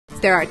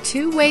There are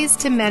two ways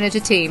to manage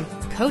a team.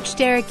 Coach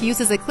Derek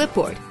uses a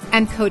clipboard,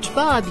 and Coach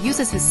Bob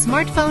uses his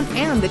smartphone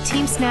and the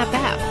TeamSnap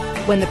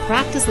app. When the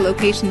practice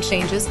location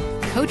changes,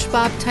 Coach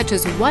Bob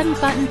touches one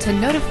button to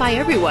notify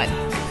everyone.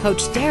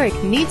 Coach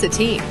Derek needs a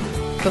team.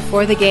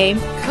 Before the game,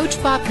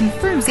 Coach Bob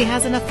confirms he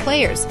has enough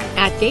players.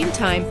 At game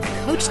time,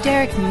 Coach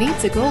Derek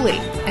needs a goalie.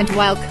 And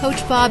while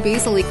Coach Bob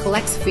easily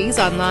collects fees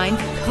online,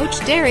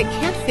 Coach Derek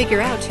can't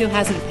figure out who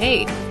hasn't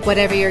paid.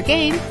 Whatever your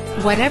game,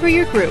 whatever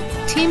your group,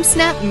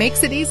 TeamSnap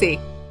makes it easy.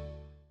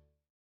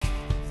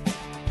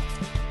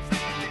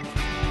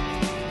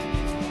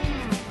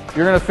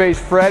 You're going to face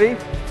Freddie.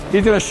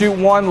 He's going to shoot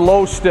one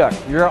low stick.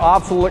 You're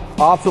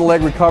opposite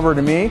leg recover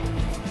to me,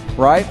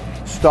 right?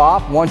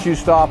 Stop. Once you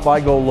stop, I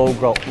go low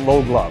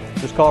glove.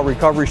 Just call it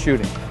recovery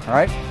shooting. All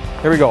right?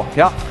 Here we go.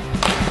 Yeah.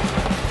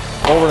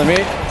 Over to me.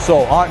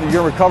 So you're going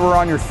to recover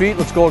on your feet.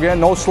 Let's go again.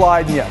 No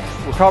sliding yet.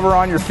 Recover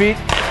on your feet.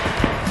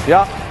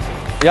 Yeah.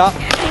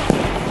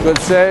 Yeah. Good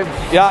save.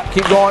 Yeah.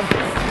 Keep going.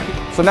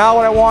 So now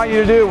what I want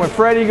you to do, when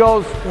Freddie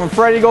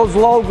goes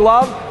low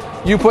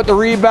glove, you put the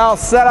rebound,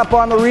 set up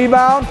on the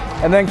rebound,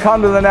 and then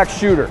come to the next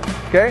shooter.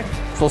 Okay?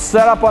 So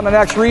set up on the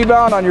next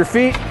rebound on your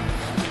feet.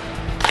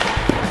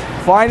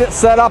 Find it,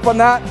 set up on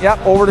that.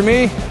 Yep, over to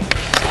me.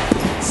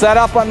 Set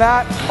up on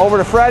that, over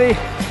to Freddie.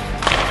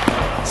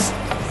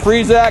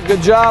 Freeze that,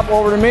 good job,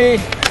 over to me.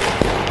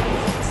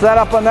 Set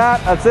up on that,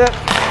 that's it.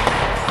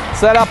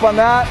 Set up on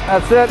that,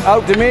 that's it,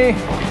 out to me.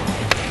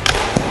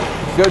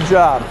 Good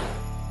job.